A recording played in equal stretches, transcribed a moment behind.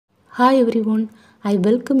Hi everyone, I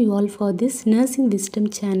welcome you all for this Nursing Wisdom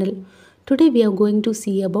channel. Today we are going to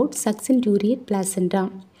see about succenturiate placenta.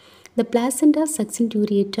 The placenta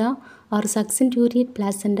succenturiata or succenturiate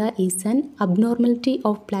placenta is an abnormality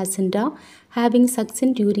of placenta having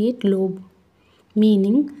succenturiate lobe,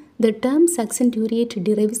 meaning the term succenturiate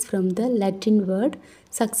derives from the Latin word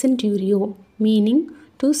succenturo, meaning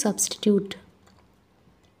to substitute.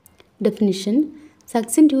 Definition: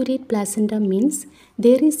 Succenturiate placenta means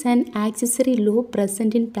there is an accessory lobe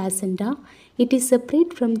present in placenta. It is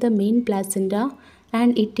separate from the main placenta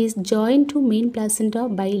and it is joined to main placenta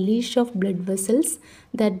by leash of blood vessels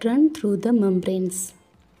that run through the membranes.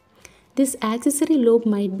 This accessory lobe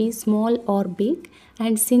might be small or big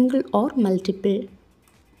and single or multiple.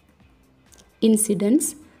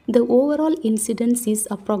 Incidence: The overall incidence is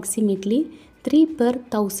approximately 3 per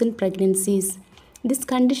 1000 pregnancies. This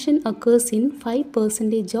condition occurs in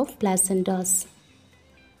 5% of placentas.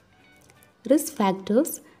 Risk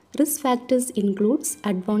factors. Risk factors includes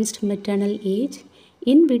advanced maternal age,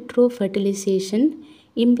 in vitro fertilization,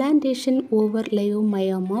 implantation over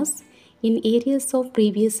leiomyomas in areas of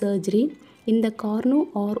previous surgery, in the cornu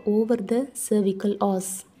or over the cervical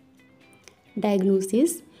os.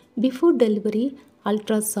 Diagnosis: Before delivery,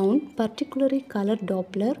 ultrasound, particularly color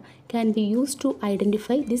Doppler, can be used to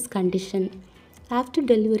identify this condition. After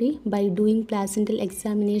delivery, by doing placental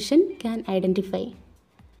examination, can identify.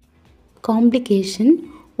 Complication.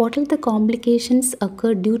 What are the complications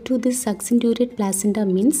occur due to this succenturiate placenta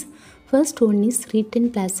means? First one is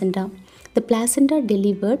retained placenta. The placenta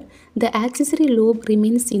delivered, the accessory lobe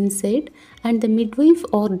remains inside and the midwife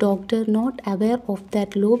or doctor not aware of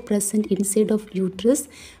that lobe present inside of uterus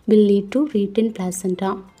will lead to retained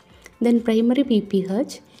placenta. Then primary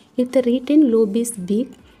PPH. If the retained lobe is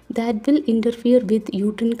weak, that will interfere with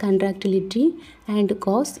uterine contractility and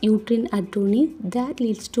cause uterine atony that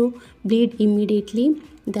leads to bleed immediately.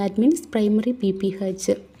 That means primary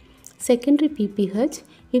PPH. Secondary PPH,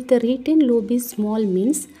 if the retained lobe is small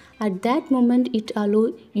means at that moment it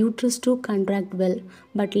allows uterus to contract well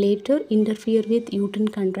but later interfere with uterine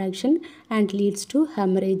contraction and leads to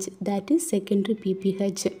hemorrhage. That is secondary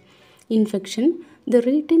PPH. Infection, the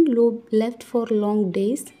retained lobe left for long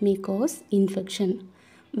days may cause infection.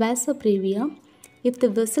 Vasa previa, if the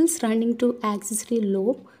vessels running to accessory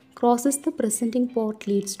lobe crosses the presenting part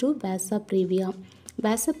leads to vasa previa.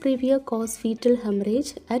 Vasa previa cause fetal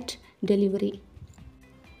hemorrhage at delivery.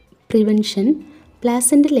 Prevention: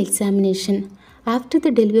 Placental examination. After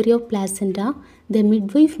the delivery of placenta, the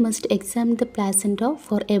midwife must examine the placenta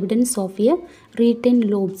for evidence of a retained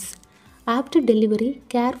lobes. After delivery,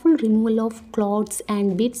 careful removal of clots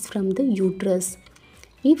and bits from the uterus.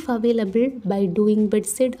 If available, by doing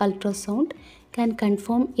bedside ultrasound, can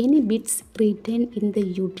confirm any bits retained in the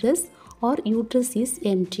uterus or uterus is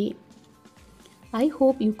empty. I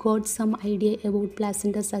hope you got some idea about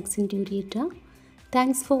placenta succenturiata.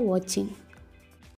 Thanks for watching.